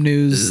Shazam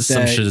news,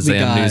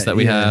 news that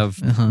we have,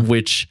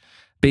 which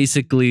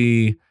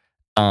basically,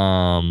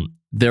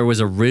 there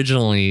was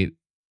originally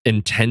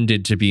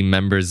intended to be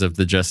members of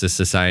the Justice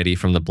Society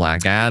from the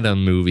Black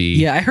Adam movie.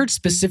 Yeah, I heard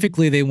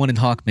specifically they wanted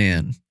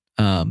Hawkman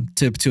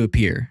to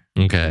appear.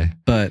 Okay.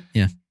 But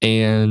yeah.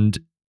 And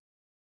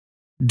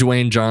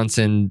Dwayne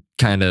Johnson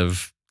kind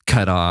of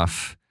cut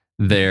off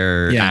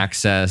their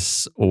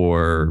access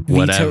or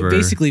whatever.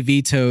 Basically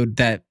vetoed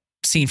that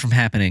scene from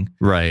happening.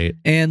 Right.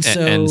 And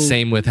so and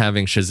same with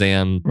having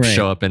Shazam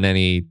show up in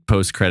any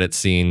post-credit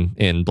scene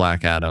in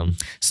Black Adam.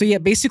 So yeah,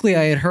 basically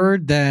I had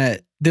heard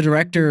that the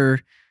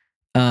director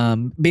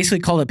basically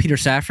called up Peter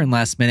Safran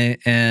last minute,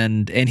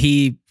 and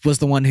he was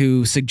the one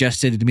who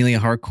suggested Amelia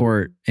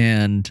Harcourt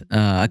and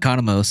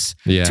Economos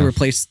to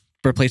replace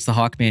the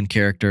Hawkman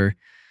character.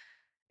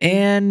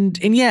 And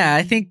yeah,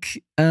 I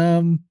think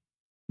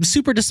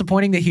super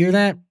disappointing to hear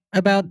that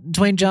about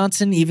Dwayne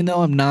Johnson, even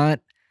though I'm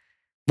not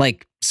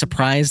like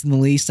surprised in the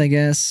least, I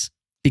guess,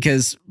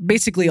 because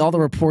basically all the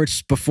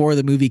reports before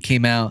the movie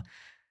came out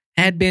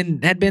had been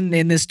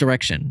in this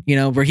direction, you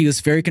know, where he was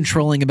very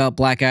controlling about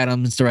Black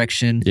Adam's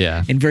direction,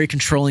 and very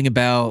controlling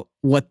about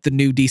what the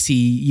new DC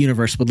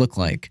universe would look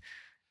like,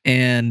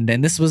 and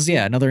this was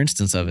another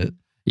instance of it.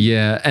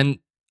 Yeah, and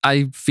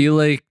I feel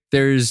like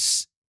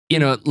there's you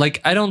know, like,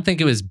 I don't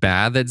think it was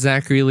bad that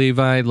Zachary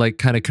Levi like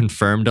kind of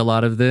confirmed a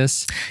lot of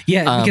this.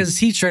 Yeah, because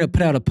he tried to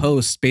put out a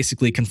post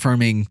basically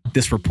confirming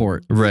this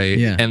report. Right.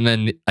 Yeah. And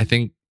then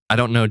I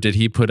don't know, did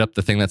he put up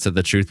the thing that said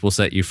the truth will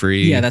set you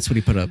free? Yeah, that's what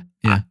he put up.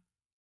 Yeah.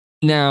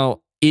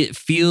 Now, it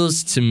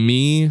feels to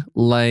me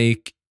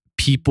like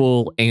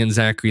people and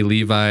Zachary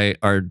Levi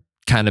are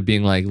kind of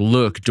being like,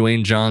 look,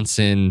 Dwayne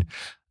Johnson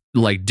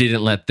like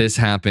didn't let this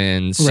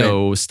happen.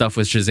 So stuff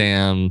with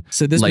Shazam.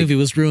 So this movie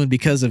was ruined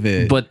because of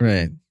it. But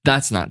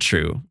that's not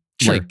true.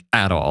 Sure. Like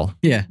at all.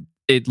 Yeah.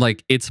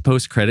 It's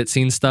post-credit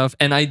scene stuff.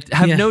 And I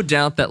have no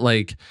doubt that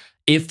like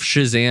if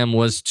Shazam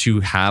was to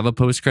have a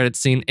post-credit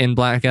scene in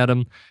Black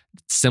Adam,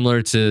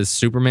 similar to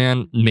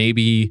Superman,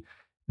 maybe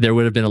there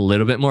would have been a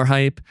little bit more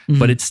hype,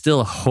 but it's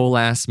still a whole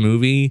ass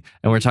movie.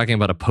 And we're talking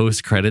about a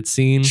post-credit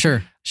scene.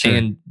 Sure.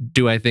 And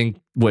do I think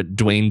what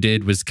Dwayne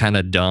did was kind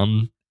of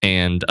dumb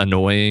and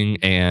annoying,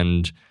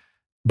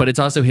 but it's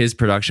also his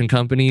production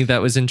company that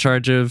was in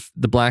charge of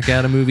the Black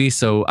Adam movie,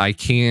 so I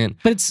can't.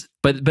 But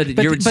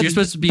you're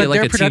supposed to be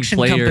like a team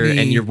player,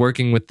 and you're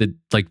working with the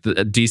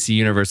DC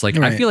universe. Like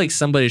I feel like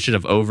somebody should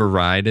have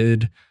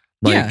overrided.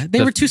 Like,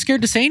 they were too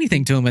scared to say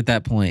anything to him at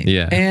that point.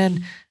 Yeah,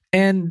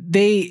 and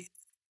they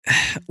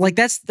like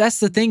that's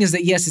the thing is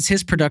that yes, it's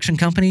his production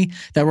company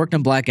that worked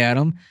on Black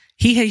Adam.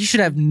 He should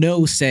have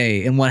no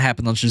say in what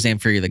happened on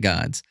Shazam: Fury of the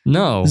Gods.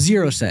 No.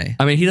 Zero say.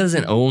 I mean, he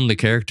doesn't own the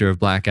character of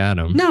Black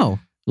Adam. No.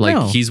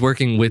 Like he's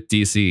working with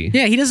DC.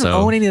 Yeah, he doesn't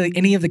own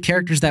any of the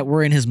characters that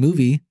were in his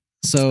movie.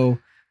 So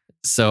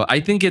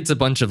I think it's a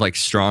bunch of like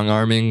strong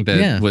arming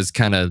that was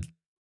kind of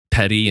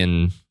petty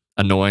and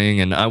annoying.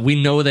 And we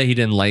know that he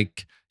didn't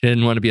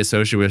want to be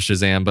associated with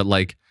Shazam, but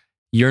like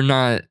you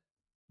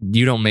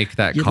don't make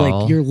that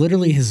call. Like, you're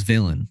literally his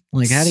villain.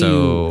 Like, how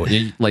do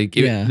you?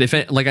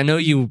 I know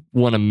you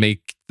want to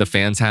make the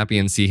fans happy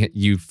and see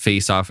you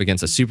face off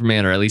against a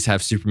Superman, or at least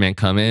have Superman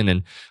come in.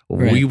 And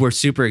we were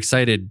super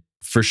excited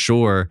for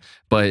sure.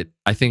 But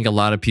I think a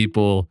lot of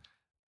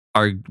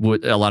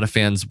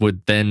fans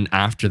would then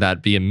after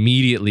that be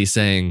immediately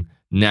saying,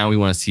 now we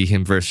want to see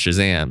him versus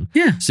Shazam.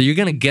 Yeah. So you're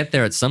gonna get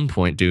there at some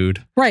point,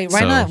 dude. Right.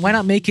 Why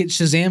not make it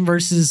Shazam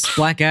versus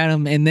Black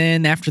Adam, and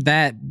then after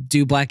that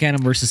do Black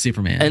Adam versus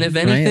Superman? And if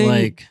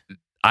anything,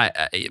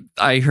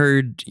 I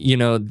heard, you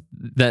know,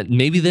 that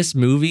maybe this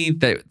movie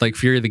that like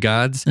Fury of the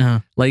Gods,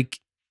 like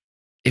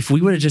if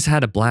we would have just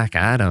had a Black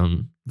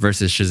Adam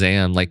versus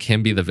Shazam, like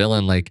him be the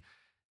villain, like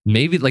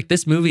maybe like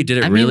this movie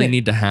didn't really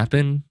need to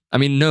happen. I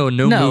mean, no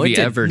movie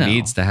ever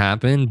needs to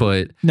happen,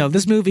 but no,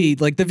 this movie,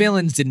 like the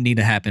villains didn't need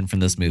to happen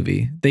from this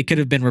movie. They could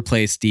have been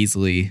replaced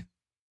easily,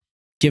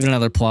 given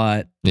another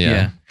plot.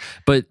 Yeah.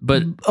 But I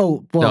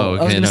was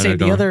going to say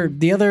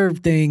the other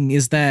thing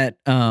is that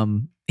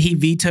he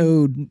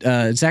vetoed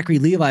Zachary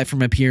Levi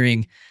from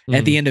appearing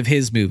at the end of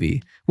his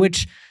movie,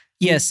 which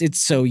yes,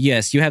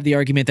 you have the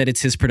argument that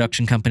it's his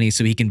production company,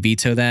 so he can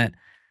veto that,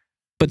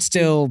 but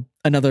still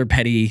another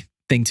petty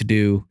thing to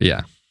do.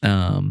 Yeah.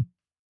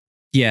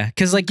 Yeah,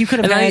 because like you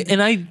could have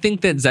and I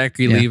think that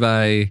Zachary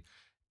Levi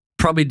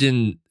probably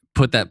didn't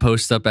put that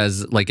post up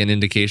as like an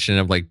indication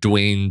of like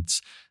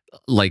Dwayne's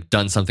like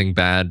done something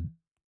bad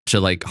to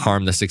like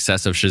harm the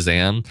success of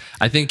Shazam.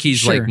 I think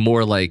he's like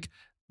more like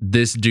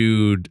this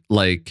dude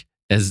like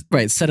as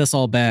set us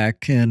all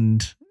back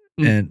and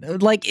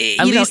like you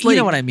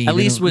know what I mean. At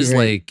least was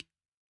like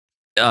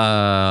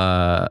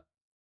was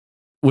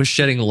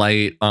shedding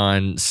light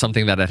on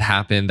something that had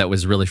happened that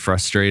was really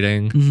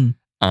frustrating.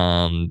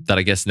 That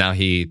I guess now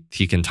he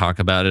can talk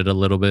about it a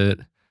little bit.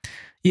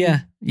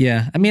 Yeah.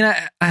 I mean,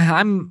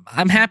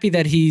 I'm happy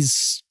that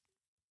he's,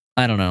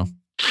 I don't know,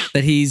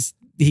 that he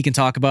can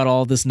talk about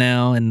all this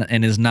now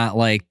and is not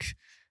like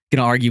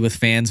gonna argue with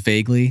fans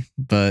vaguely,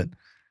 but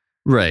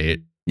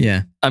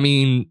yeah. I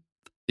mean,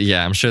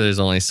 yeah, I'm sure there's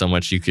only so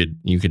much you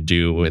could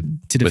do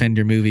to defend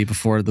your movie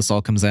before this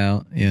all comes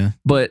out. Yeah.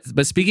 But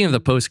speaking of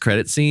the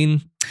post-credit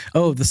scene.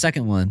 Oh, the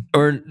second one.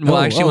 Or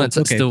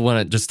still want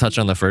to just touch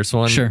on the first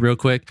one real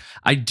quick.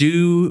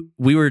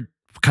 We were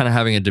kind of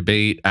having a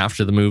debate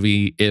after the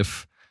movie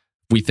if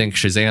we think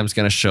Shazam's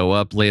going to show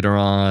up later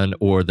on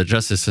or the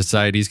Justice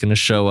Society is going to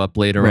show up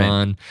later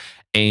on.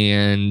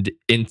 And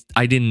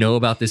I didn't know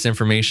about this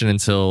information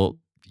until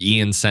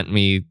Ian sent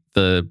me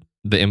the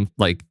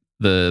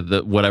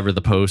whatever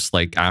the post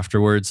like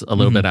afterwards, a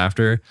little bit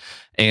after.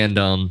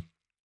 And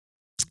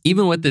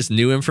even with this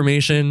new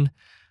information,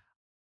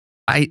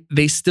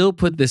 they still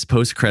put this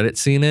post-credit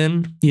scene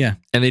in. Yeah.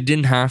 And they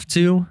didn't have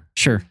to.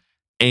 Sure.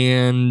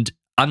 And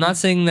I'm not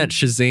saying that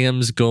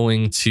Shazam's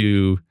going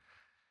to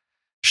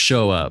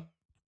show up,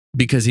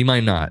 because he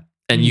might not.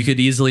 And you could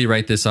easily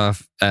write this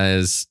off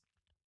as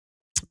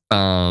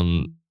Economos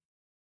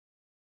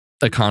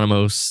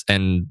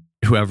and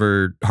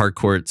whoever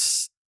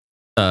Harcourt's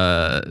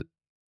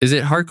is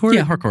it Harcourt?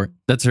 Yeah, Harcourt.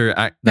 That's her.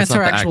 That's not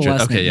her the actual actress.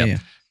 last name.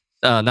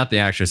 Not the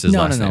actress's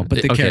last name. No,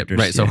 but the characters.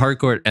 Right. So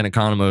Harcourt and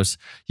Economos,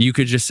 you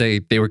could just say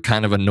they were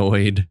kind of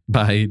annoyed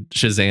by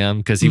Shazam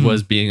because he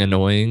was being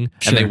annoying,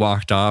 and they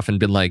walked off and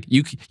been like,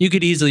 you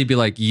could easily be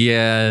like,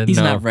 yeah, he's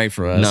not right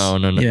for us. No,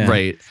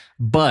 right.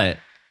 But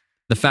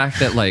the fact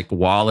that like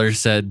Waller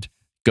said,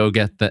 go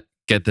get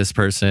this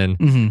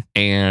person,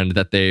 and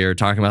that they are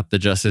talking about the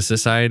Justice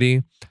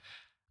Society,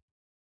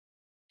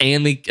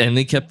 and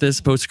they kept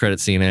this post-credit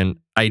scene in.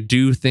 I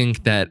do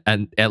think that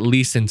at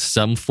least in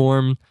some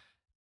form,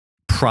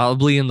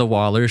 probably in the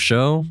Waller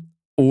show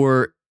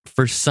or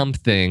for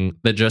something,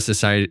 the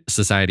Justice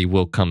Society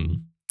will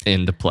come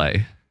into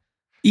play.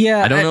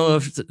 Yeah. I don't know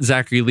if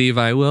Zachary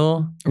Levi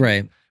will.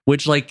 Right.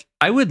 Which, like,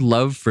 I would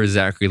love for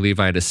Zachary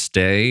Levi to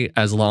stay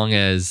as long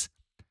as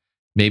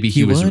maybe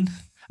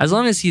as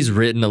long as he's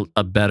written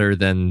a better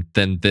than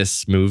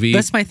this movie.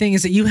 That's my thing,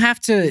 is that you have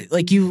to,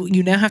 like,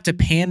 you now have to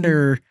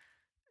pander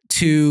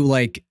to,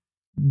 like,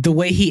 the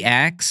way he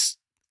acts,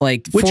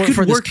 like, which could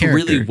for work this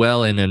really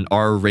well in an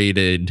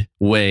R-rated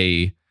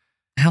way.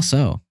 How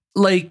so?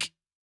 Like,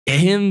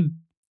 him,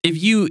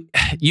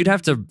 you'd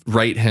have to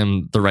write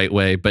him the right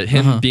way, but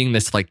him being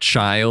this like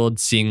child,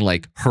 seeing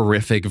like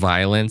horrific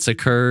violence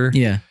occur,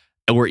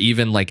 or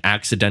even like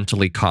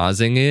accidentally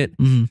causing it,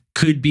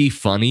 could be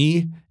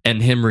funny,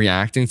 and him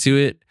reacting to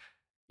it,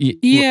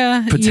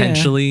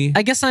 potentially. Yeah.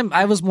 I guess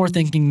I was more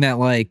thinking that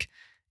like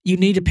you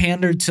need to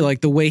pander to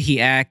like the way he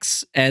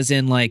acts, as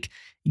in like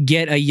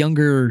get a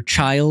younger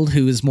child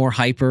who is more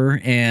hyper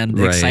and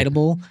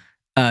excitable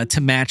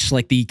to match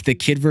like the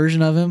kid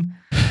version of him,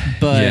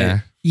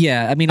 but.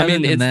 Yeah, I mean,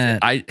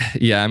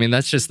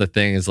 that's just the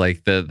thing, is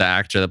like the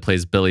actor that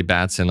plays Billy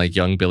Batson, like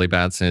young Billy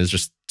Batson, is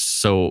just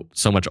so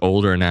much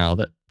older now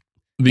that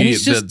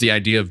the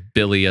idea of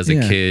Billy as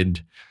a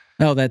kid,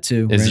 that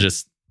too, is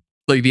just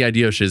like the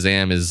idea of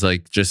Shazam is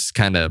like just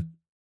kind of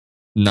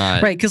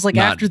not right, because like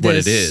after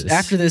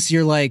this,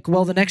 you're like,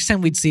 well, the next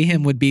time we'd see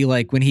him would be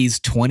like when he's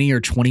 20 or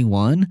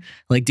 21.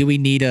 Like, do we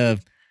need a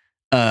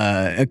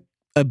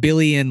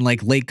Billy in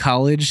like late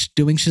college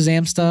doing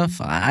Shazam stuff?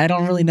 I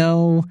don't really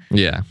know.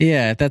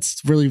 Yeah,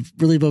 that's really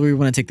what we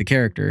want to take the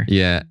character.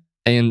 Yeah,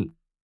 and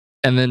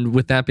then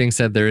with that being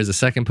said, there is a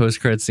second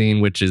post-credit scene,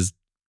 which is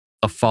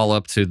a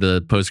follow-up to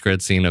the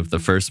post-credit scene of the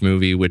first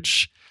movie,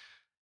 which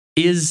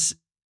is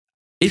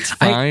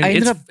fine. I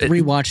ended up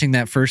rewatching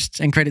that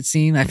first end credit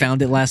scene. I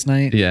found it last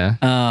night. Yeah,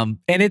 and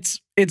it's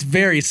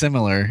very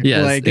similar.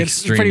 Yeah, like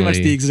it's pretty much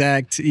the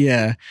exact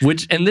and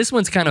this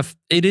one's kind of,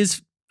 it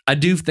is. I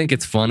do think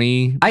it's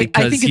funny because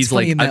I think he's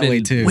funny like, in that I've been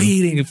way too.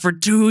 waiting for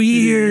 2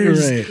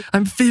 years. Right.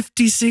 I'm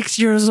 56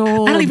 years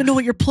old. I don't even know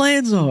what your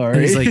plans are. And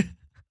he's like,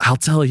 I'll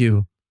tell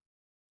you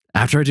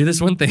after I do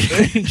this one thing.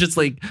 It just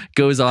like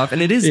goes off,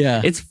 and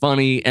it's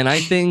funny. And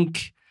I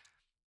think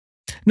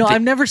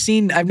I've never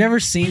seen like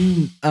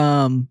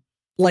a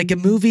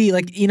movie,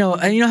 like, you know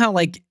how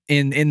like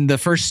in the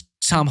first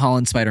Tom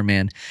Holland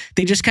Spider-Man,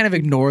 they just kind of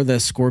ignore the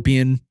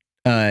Scorpion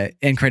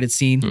end credit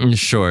scene.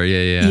 Sure,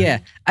 yeah.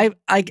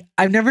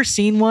 I've never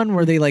seen one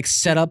where they like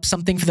set up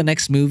something for the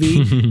next movie,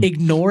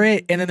 ignore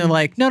it, and then they're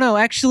like, no,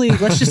 actually,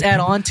 let's just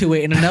add on to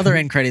it in another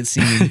end credit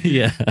scene.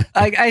 Yeah,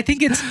 I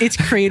think it's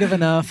creative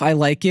enough. I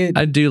like it.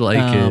 I do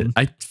like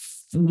it.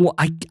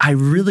 I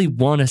really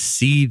want to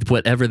see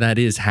whatever that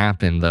is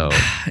happen, though.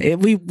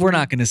 We're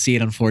not going to see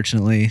it,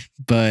 unfortunately.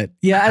 But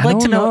yeah, I'd like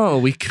to know.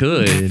 We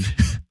could.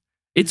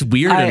 It's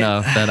weird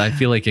enough that I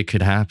feel like it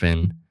could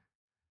happen.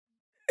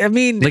 I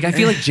mean, like, I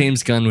feel like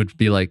James Gunn would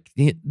be like,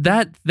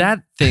 that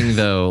thing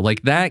though,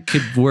 like that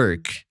could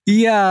work.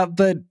 Yeah,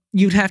 but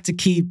you'd have to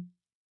keep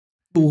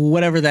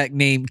whatever that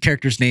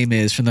character's name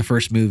is from the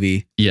first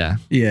movie. Yeah,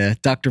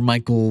 Dr.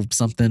 Michael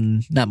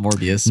something, not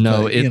Morbius.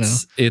 No, but,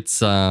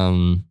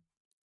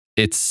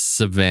 it's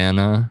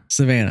Savannah.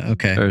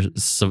 Okay, or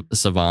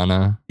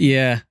Savannah.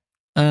 Yeah.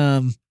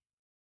 I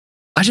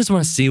just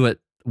want to see what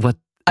it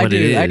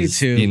is. I do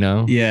too. You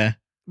know? Yeah.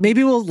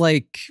 Maybe we'll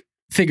like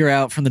figure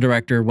out from the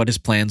director what his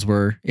plans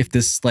were if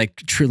this like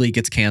truly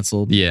gets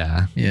canceled.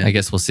 Yeah. I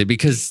guess we'll see,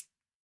 because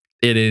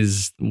it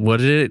is. What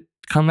did it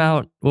come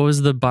out? What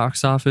was the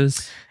box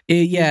office?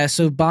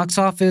 So box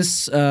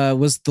office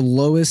was the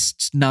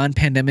lowest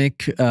non-pandemic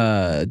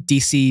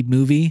DC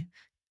movie,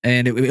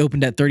 and it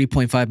opened at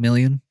 30.5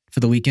 million for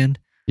the weekend.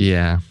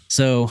 Yeah.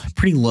 So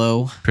pretty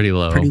low.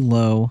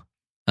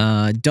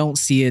 Don't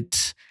see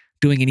it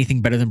doing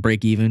anything better than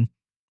break even.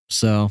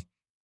 So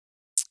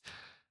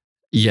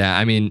yeah,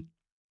 I mean,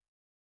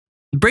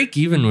 break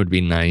even would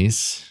be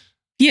nice.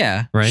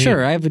 Yeah, right.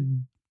 Sure. I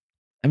don't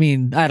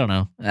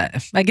know.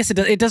 I guess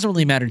it doesn't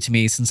really matter to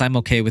me, since I'm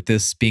okay with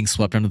this being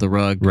swept under the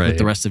rug with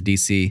the rest of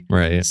DC.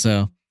 Right.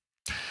 So,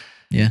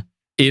 yeah.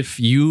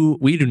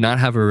 We do not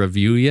have a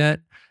review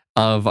yet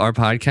of our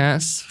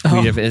podcast.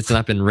 It's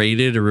not been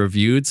rated or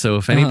reviewed. So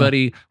if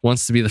anybody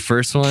wants to be the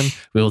first one,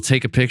 we will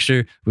take a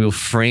picture. We will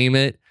frame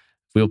it.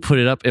 We'll put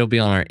it up. It'll be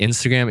on our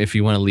Instagram. If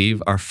you want to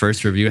leave our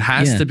first review, it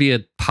has to be a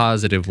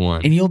positive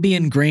one. And you'll be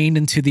ingrained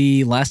into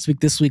the Last Week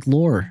This Week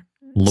lore,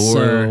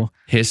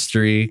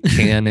 history,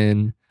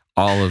 canon,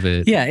 all of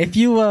it. Yeah. If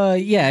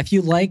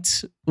you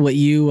liked what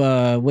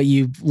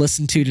you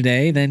listened to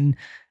today, then,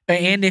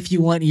 and if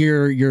you want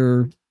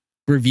your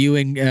review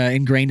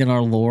ingrained in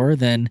our lore,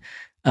 then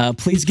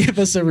please give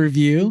us a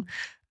review.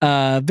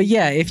 But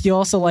yeah, if you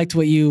also liked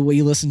what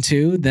you listened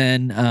to,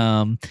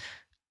 then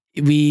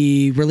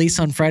We release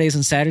on Fridays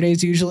and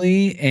Saturdays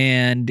usually.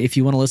 And if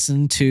you want to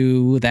listen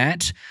to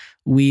that,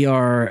 we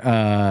are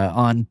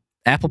on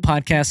Apple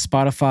Podcasts,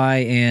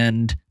 Spotify,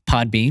 and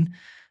Podbean.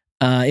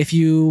 If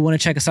you want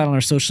to check us out on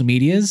our social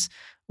medias,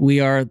 we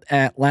are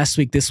at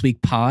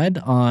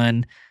LastWeekThisWeekPod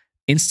on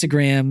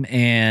Instagram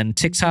and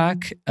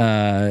TikTok.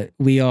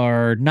 We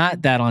are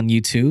not that on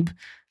YouTube,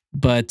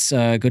 but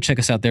go check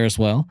us out there as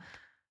well.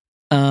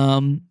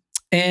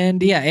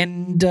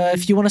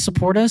 If you want to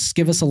support us,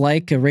 give us a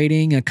like, a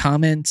rating, a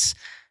comment,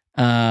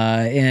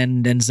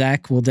 and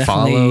Zach will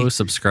definitely follow,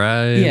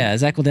 subscribe. Yeah,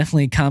 Zach will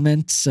definitely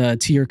comment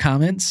to your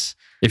comments.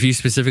 If you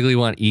specifically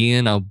want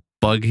Ian, I'll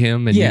bug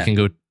him, and you can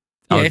go.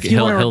 Yeah, if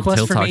you want a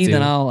request for me,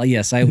 then I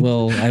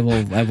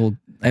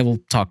will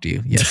talk to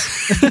you.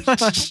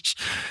 Yes.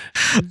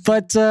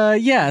 But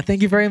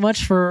thank you very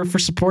much for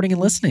supporting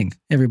and listening,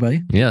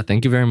 everybody. Yeah,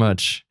 thank you very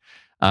much.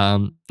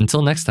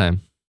 Until next time.